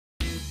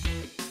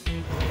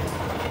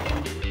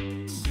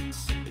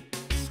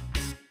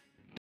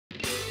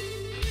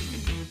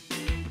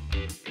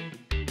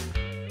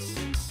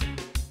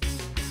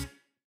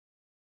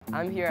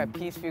I'm here at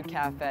Peacefood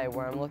Cafe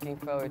where I'm looking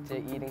forward to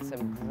eating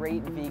some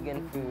great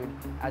vegan food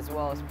as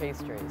well as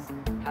pastries.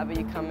 How about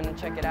you come in and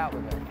check it out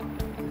with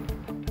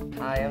me?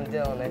 Hi, I'm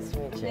Dylan. Nice to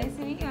meet you. Nice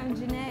to meet you. I'm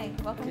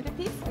Janae. Welcome to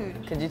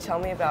Peacefood. Could you tell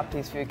me about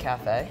Peacefood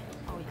Cafe?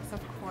 Oh yes,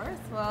 of course.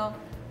 Well,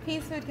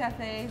 Peacefood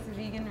Cafe is a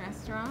vegan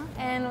restaurant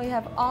and we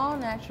have all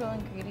natural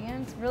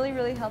ingredients,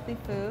 really healthy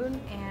food,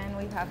 and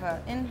we have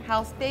an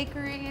in-house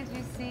bakery as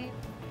you see.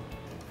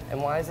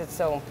 And why is it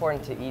so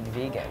important to eat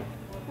vegan?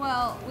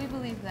 Well, we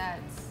believe that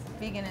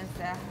vegan is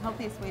the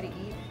healthiest way to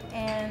eat,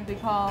 and we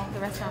call the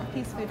restaurant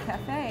Peacefood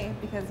Cafe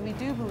because we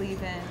do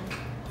believe in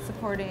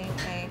supporting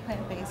a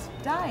plant-based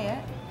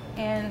diet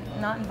and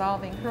not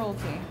involving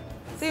cruelty.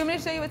 So you want me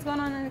to show you what's going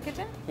on in the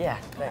kitchen? Yeah,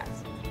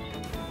 thanks.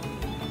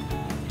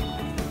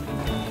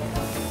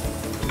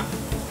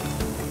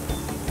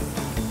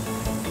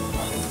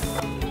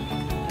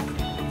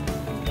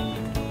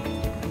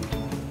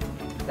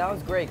 That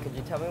was great. Could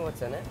you tell me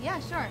what's in it? Yeah,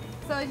 sure.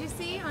 So as you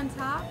see on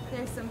top,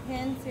 there's some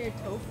pan-seared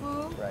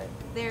tofu. Right.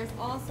 There's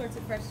all sorts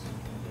of fresh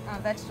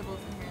vegetables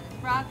in here.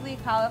 There's broccoli,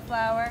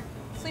 cauliflower,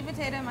 sweet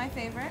potato, my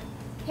favorite,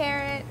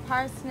 carrot,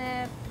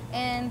 parsnip,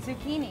 and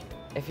zucchini.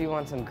 If you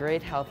want some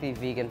great healthy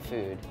vegan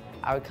food,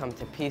 I would come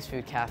to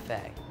Peacefood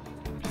Cafe.